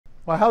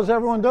Well, how's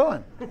everyone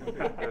doing?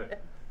 Good.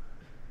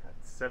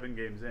 7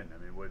 games in.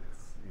 I mean,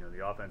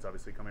 the offense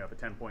obviously coming off a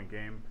 10-point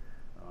game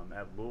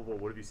at Louisville.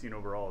 What have you seen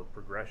overall?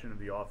 Progression of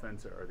the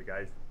offense? Are the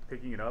guys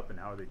picking it up, and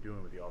how are they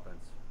doing with the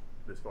offense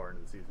this far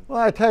into the season? Well,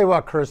 I tell you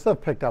what, Chris, they've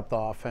picked up the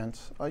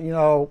offense.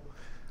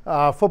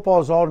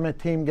 Football is the ultimate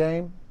team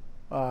game.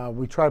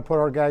 We try to put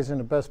our guys in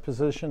the best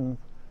position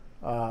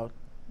to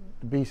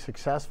be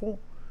successful.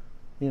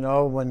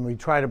 When we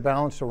try to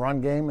balance the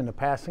run game and the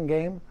passing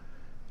game,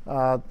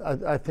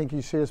 I think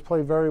you see us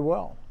play very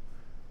well.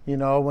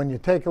 When you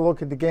take a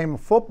look at the game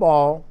of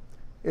football,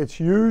 it's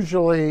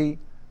usually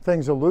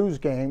things that lose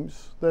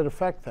games that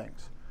affect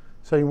things.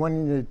 So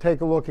when you take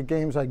a look at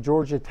games like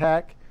Georgia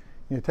Tech,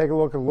 you take a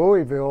look at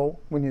Louisville,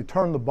 when you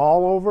turn the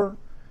ball over,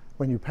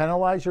 when you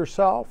penalize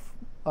yourself,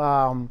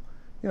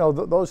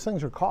 those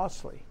things are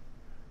costly.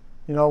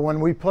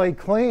 When we play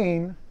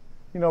clean,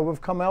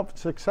 we've come out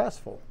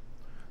successful.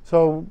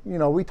 So,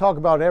 we talk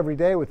about every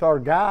day with our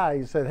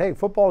guys that, hey,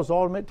 football is the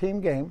ultimate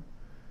team game.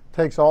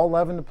 Takes all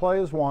 11 to play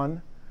as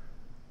one.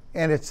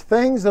 And it's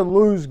things that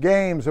lose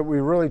games that we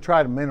really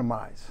try to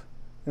minimize.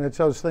 And it's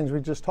those things we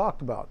just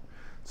talked about.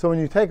 So when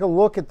you take a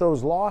look at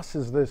those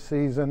losses this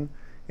season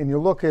and you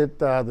look at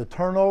the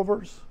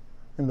turnovers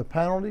and the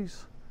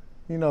penalties,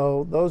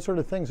 those are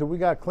the things that we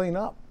got to clean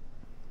up.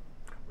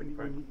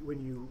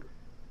 When you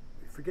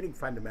forgetting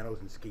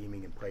fundamentals and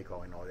scheming and play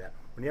calling and all that,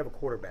 when you have a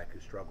quarterback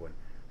who's struggling,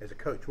 as a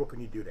coach, what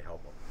can you do to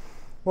help them?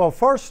 Well,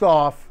 first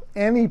off,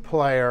 any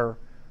player,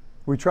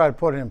 we try to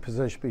put in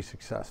position to be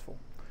successful.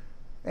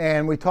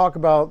 And we talk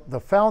about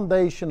the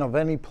foundation of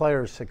any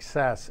player's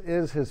success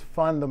is his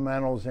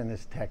fundamentals and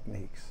his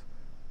techniques.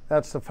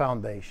 That's the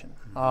foundation.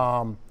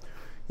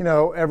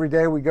 Every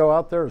day we go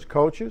out there as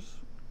coaches,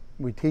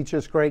 we teach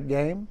this great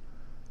game.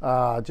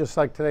 Just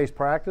like today's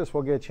practice,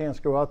 we'll get a chance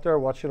to go out there,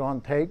 watch it on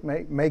tape,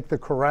 make the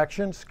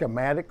corrections,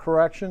 schematic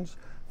corrections,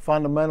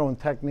 fundamental and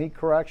technique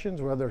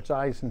corrections, whether it's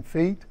eyes and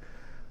feet.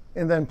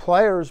 And then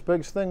players,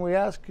 biggest thing we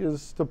ask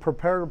is to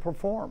prepare to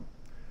perform.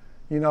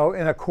 In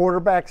a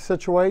quarterback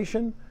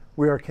situation,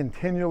 we are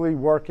continually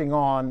working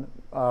on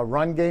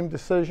run game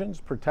decisions,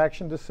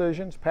 protection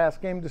decisions, pass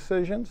game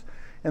decisions,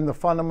 and the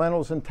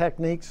fundamentals and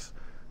techniques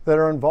that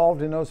are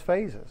involved in those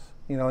phases.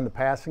 In the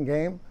passing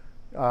game,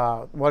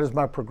 what is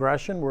my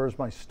progression? Where is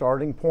my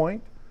starting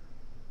point?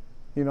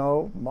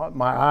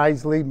 My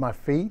eyes lead my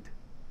feet.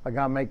 I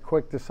got to make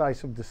quick,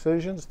 decisive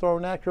decisions, throw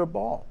an accurate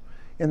ball.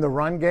 In the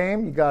run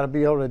game, you got to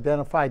be able to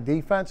identify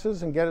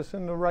defenses and get us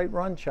in the right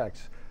run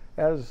checks,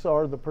 as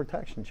are the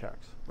protection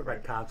checks. What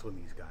about counseling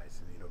these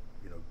guys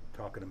and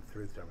talking them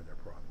through some of their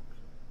problems?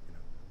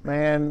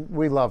 Man,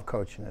 we love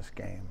coaching this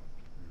game.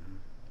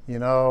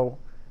 Mm-hmm.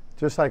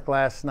 Just like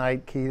last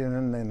night,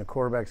 Keaton and the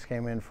quarterbacks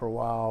came in for a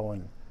while,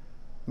 and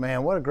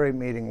man, what a great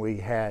meeting we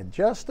had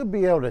just to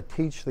be able to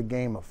teach the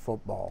game of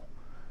football.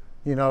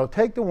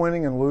 Take the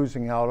winning and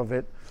losing out of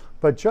it,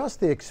 but just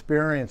the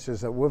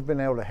experiences that we've been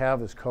able to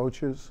have as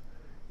coaches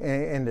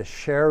and to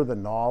share the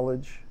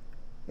knowledge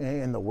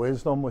and the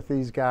wisdom with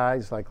these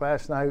guys. Like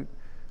last night,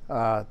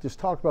 just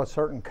talked about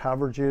certain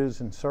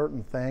coverages and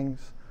certain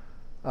things.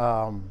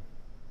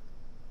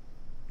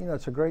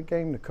 It's a great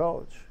game to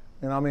coach.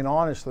 And I mean,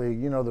 honestly,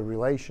 the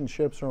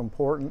relationships are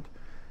important.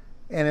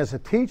 And as a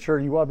teacher,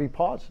 you want to be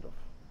positive.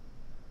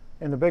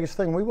 And the biggest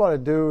thing we want to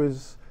do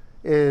is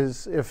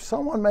if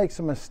someone makes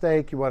a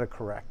mistake, you want to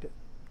correct it.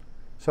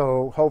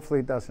 So hopefully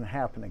it doesn't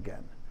happen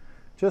again.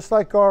 Just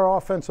like our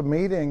offensive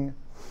meeting,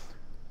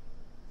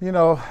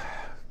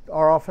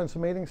 our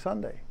offensive meeting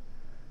Sunday.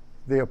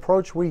 The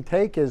approach we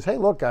take is, hey,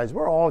 look, guys,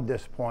 we're all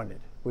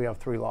disappointed. We have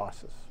 3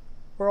 losses.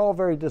 We're all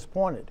very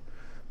disappointed.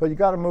 But you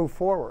got to move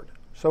forward.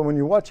 So when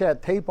you watch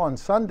that tape on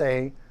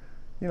Sunday,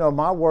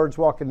 my words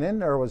walking in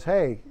there was,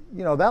 hey,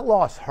 that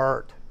loss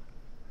hurt.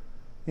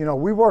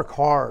 We work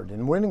hard,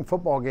 and winning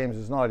football games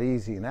is not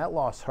easy, and that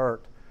loss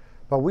hurt.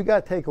 But we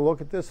got to take a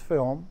look at this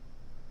film,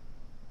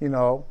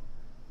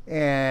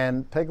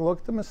 and take a look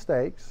at the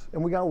mistakes,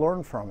 and we got to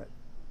learn from it.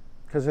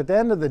 Because at the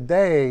end of the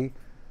day,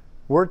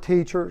 we're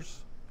teachers.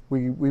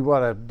 We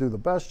want to do the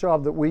best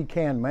job that we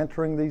can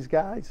mentoring these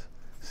guys,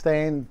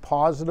 staying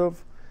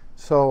positive.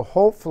 So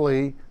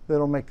hopefully they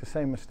don't make the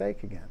same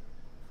mistake again.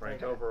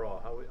 Frank,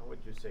 overall, how would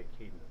you say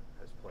Keaton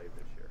has played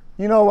this year?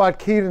 You know what?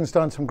 Keaton's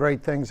done some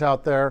great things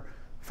out there.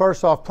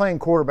 First off, playing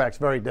quarterback's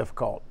very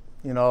difficult.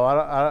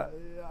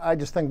 I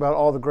just think about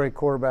all the great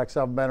quarterbacks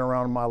I've been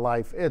around in my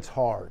life. It's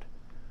hard.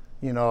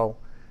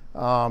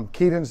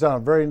 Keaton's done a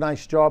very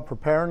nice job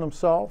preparing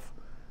himself.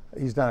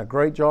 He's done a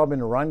great job in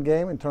the run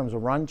game in terms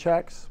of run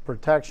checks,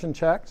 protection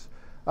checks.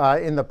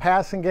 In the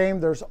passing game,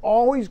 there's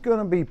always going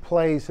to be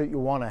plays that you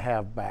want to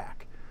have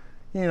back.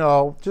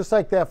 Just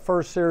like that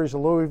first series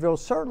of Louisville,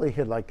 certainly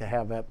he'd like to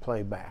have that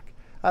play back.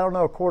 I don't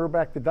know a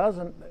quarterback that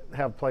doesn't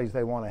have plays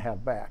they want to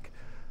have back.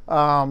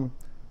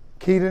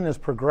 Keaton is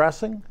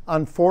progressing.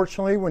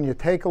 Unfortunately, when you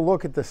take a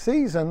look at the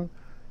season,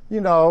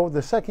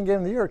 the second game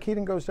of the year,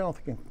 Keaton goes down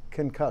with a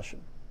concussion,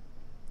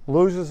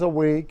 loses a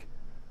week.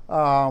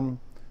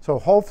 So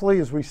hopefully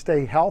as we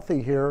stay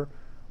healthy here,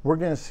 we're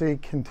going to see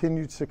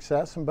continued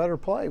success and better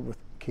play with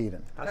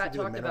Keaton. Pat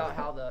talked about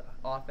how the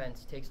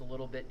offense takes a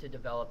little bit to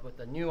develop with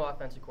a new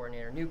offensive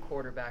coordinator, new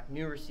quarterback,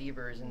 new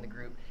receivers in the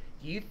group.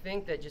 Do you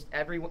think that just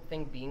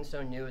everything being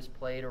so new has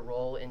played a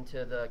role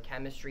into the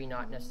chemistry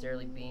not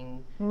necessarily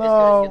being as good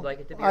as you'd like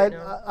it to be right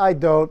now? I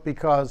don't,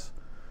 because,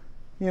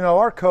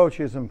 our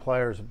coaches and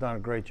players have done a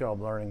great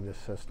job learning this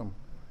system.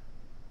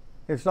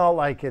 It's not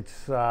like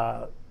it's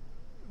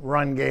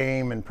run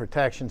game and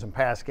protections and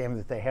pass game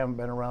that they haven't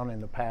been around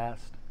in the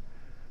past.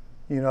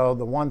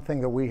 The one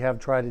thing that we have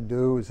tried to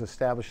do is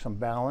establish some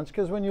balance,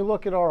 because when you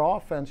look at our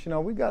offense,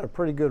 we got a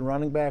pretty good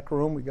running back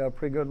room, we got a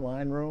pretty good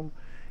line room,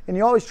 and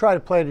you always try to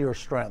play to your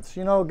strengths.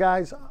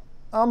 Guys,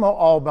 I'm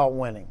all about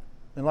winning.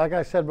 And like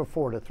I said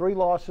before, the 3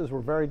 losses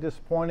were very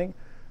disappointing.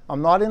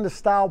 I'm not into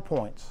style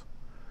points.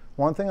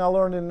 One thing I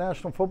learned in the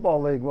National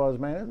Football League was,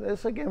 man,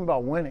 it's a game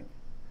about winning.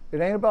 It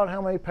ain't about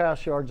how many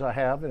pass yards I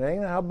have. It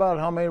ain't about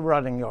how many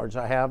running yards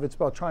I have. It's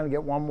about trying to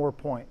get one more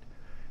point.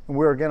 And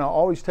we're going to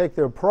always take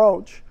the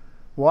approach,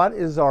 what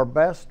is our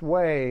best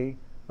way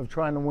of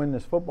trying to win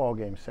this football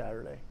game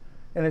Saturday?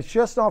 And it's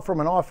just not from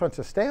an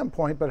offensive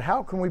standpoint, but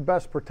how can we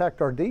best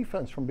protect our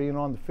defense from being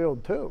on the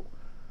field too?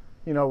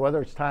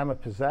 Whether it's time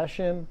of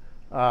possession,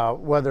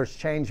 whether it's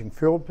changing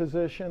field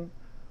position.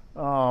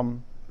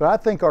 But I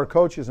think our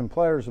coaches and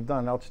players have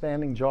done an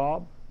outstanding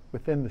job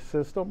within the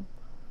system.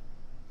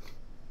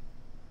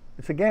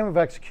 It's a game of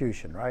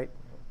execution, right?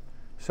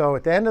 So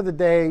at the end of the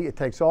day, it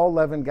takes all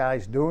 11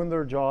 guys doing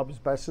their job as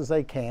best as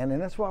they can,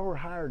 and that's why we're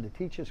hired, to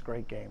teach this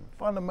great game.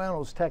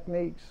 Fundamentals,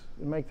 techniques,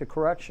 and make the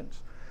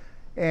corrections.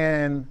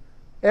 And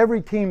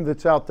every team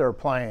that's out there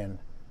playing,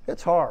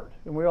 it's hard,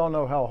 and we all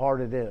know how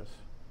hard it is,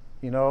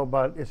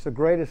 but it's the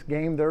greatest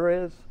game there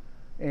is,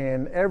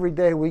 and every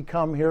day we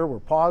come here, we're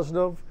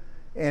positive,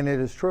 and it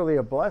is truly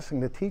a blessing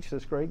to teach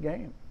this great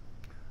game.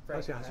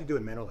 How's he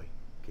doing mentally,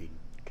 Keaton?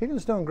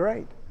 Keaton's doing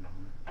great.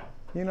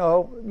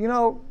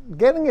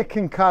 Getting a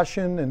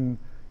concussion and,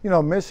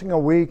 missing a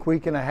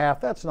week and a half,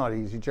 that's not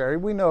easy, Jerry.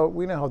 We know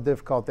how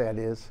difficult that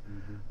is.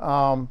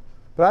 But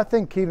I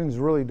think Keaton's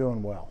really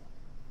doing well.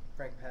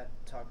 Frank, Pat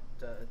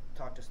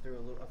talked us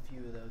through a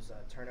few of those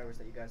turnovers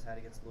that you guys had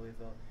against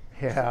Louisville.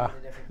 Yeah. In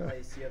a different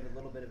place, you have a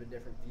little bit of a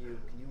different view.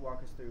 Can you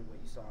walk us through what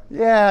you saw?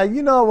 Yeah,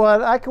 you know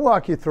what? I can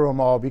walk you through them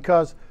all,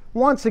 because,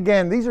 once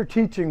again, these are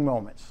teaching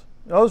moments.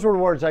 Those were the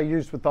words I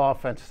used with the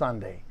offense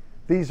Sunday.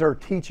 These are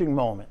teaching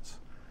moments.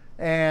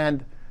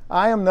 And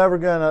I am never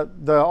going to,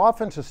 the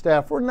offensive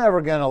staff, we're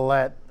never going to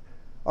let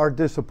our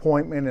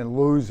disappointment in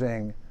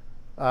losing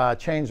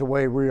change the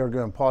way we are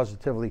going to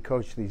positively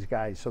coach these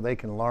guys so they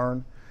can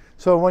learn.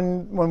 So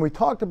when we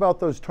talked about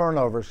those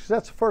turnovers, 'cause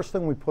that's the first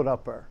thing we put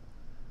up there.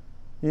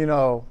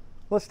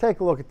 Let's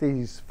take a look at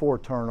these 4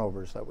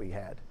 turnovers that we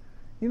had.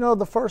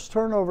 The first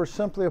turnover is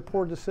simply a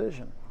poor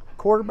decision.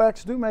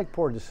 Quarterbacks do make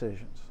poor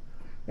decisions,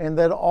 and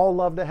they'd all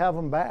love to have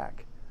them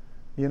back.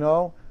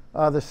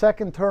 The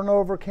second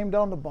turnover came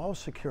down to ball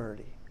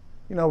security.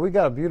 We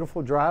got a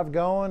beautiful drive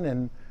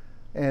going,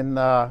 and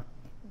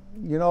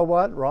you know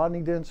what?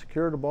 Rodney didn't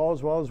secure the ball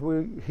as well as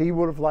he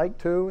would have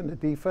liked to, and the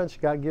defense,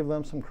 you got to give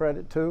them some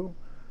credit too.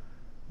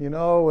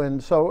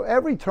 And so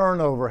every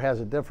turnover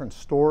has a different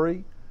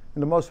story,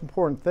 and the most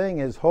important thing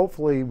is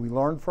hopefully we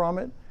learn from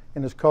it,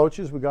 and as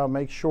coaches, we got to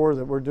make sure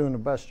that we're doing the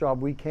best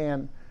job we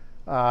can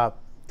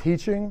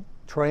teaching,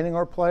 training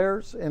our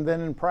players, and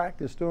then in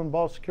practice doing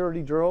ball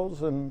security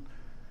drills and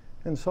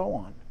so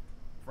on.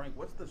 Frank,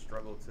 what's the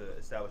struggle to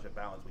establish a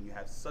balance when you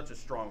have such a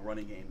strong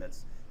running game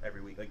that's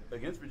every week? Like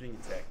against Virginia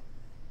Tech,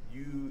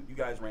 you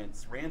guys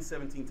ran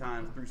 17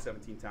 times, threw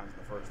 17 times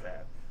in the first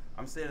half.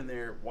 I'm standing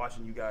there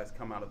watching you guys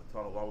come out of the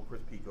tunnel along with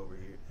Chris Peak over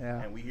here,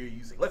 and we hear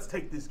you say, "Let's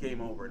take this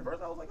game over." And at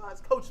first I was like, "Oh,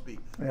 that's coach speak."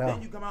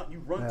 Then you come out and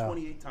you run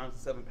 28 times,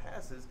 7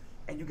 passes,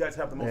 and you guys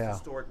have the most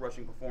historic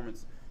rushing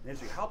performance in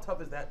history. How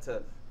tough is that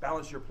to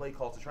balance your play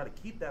calls to try to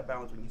keep that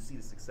balance when you see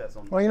the success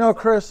on the Well,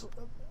 Chris,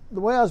 the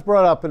way I was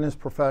brought up in this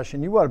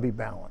profession, you want to be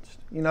balanced.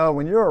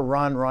 When you're a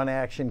run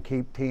action,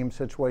 keep team,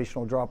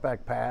 situational, drop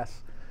back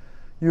pass,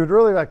 you would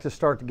really like to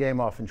start the game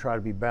off and try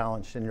to be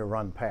balanced in your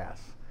run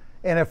pass.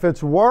 And if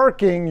it's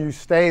working, you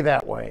stay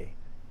that way.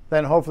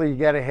 Then hopefully you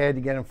get ahead,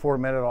 you get in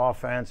 4-minute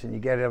offense, and you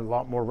get a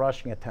lot more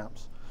rushing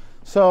attempts.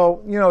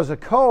 So, as a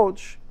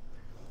coach,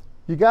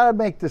 you got to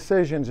make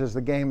decisions as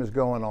the game is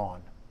going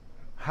on.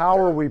 How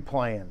are we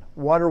playing?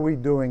 What are we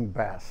doing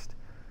best?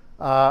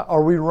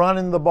 Are we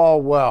running the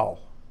ball well?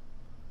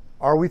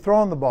 Are we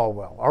throwing the ball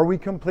well? Are we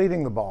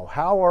completing the ball?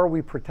 How are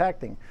we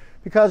protecting?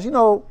 Because,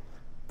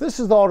 this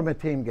is the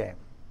ultimate team game.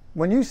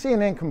 When you see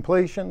an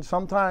incompletion,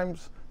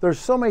 sometimes there's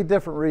so many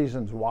different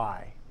reasons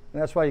why. And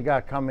that's why you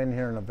got to come in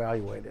here and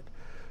evaluate it.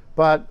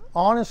 But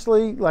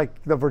honestly,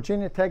 like the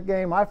Virginia Tech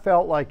game, I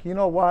felt like,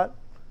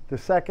 the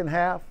second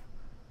half,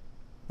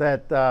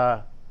 that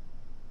the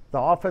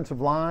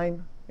offensive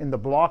line and the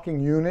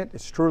blocking unit,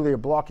 it's truly a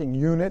blocking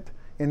unit,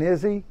 and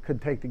Izzy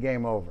could take the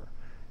game over.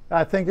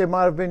 I think it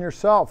might have been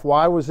yourself.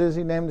 Why was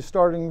Izzy named the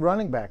starting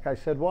running back? I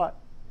said, what?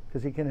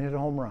 Because he can hit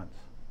home runs.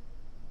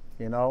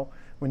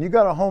 When you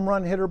got a home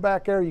run hitter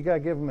back there, you got to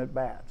give him at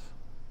bats.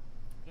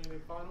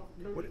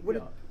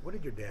 What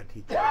did your dad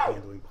teach you about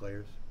handling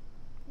players?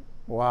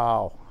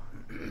 Wow.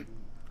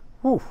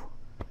 Whew.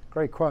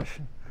 Great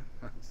question.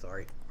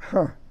 Sorry.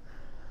 You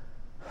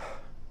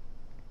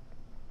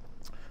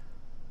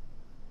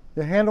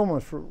handle them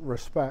with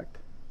respect.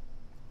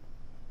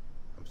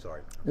 I'm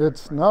sorry.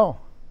 It's no.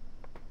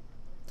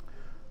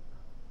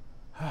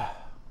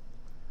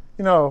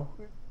 You know,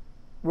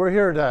 we're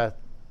here to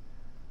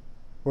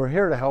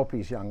help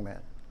these young men.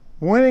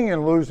 Winning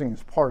and losing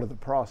is part of the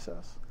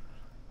process,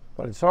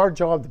 but it's our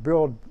job to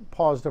build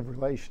positive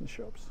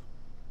relationships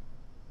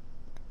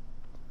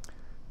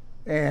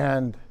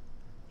and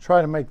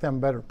try to make them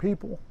better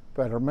people,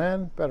 better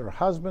men, better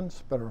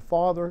husbands, better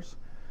fathers.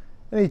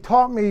 And he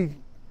taught me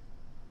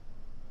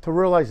to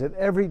realize that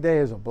every day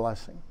is a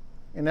blessing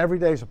and every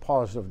day is a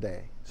positive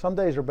day. Some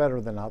days are better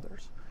than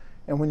others.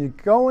 And when you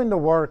go into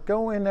work,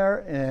 go in there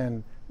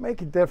and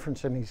make a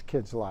difference in these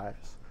kids'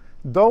 lives.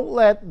 Don't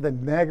let the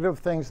negative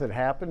things that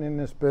happen in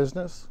this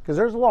business, because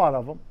there's a lot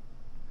of them,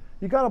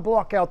 you got to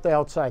block out the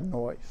outside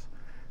noise.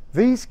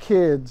 These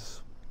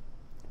kids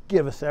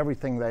give us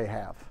everything they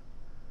have.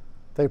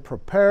 They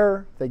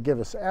prepare, they give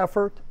us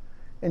effort,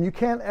 and you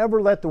can't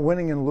ever let the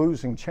winning and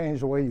losing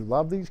change the way you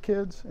love these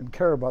kids and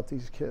care about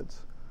these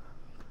kids.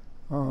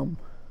 Man,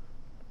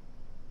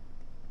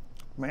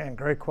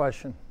 great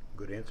question.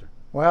 Good answer.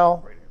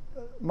 Well,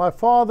 my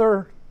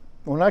father,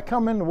 when I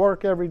come into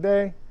work every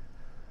day,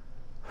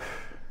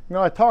 you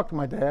know, I talk to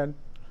my dad,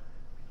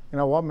 you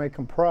know, what make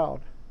him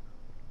proud.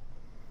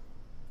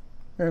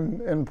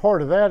 And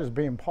part of that is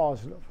being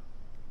positive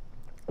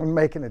and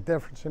making a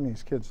difference in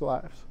these kids'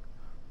 lives.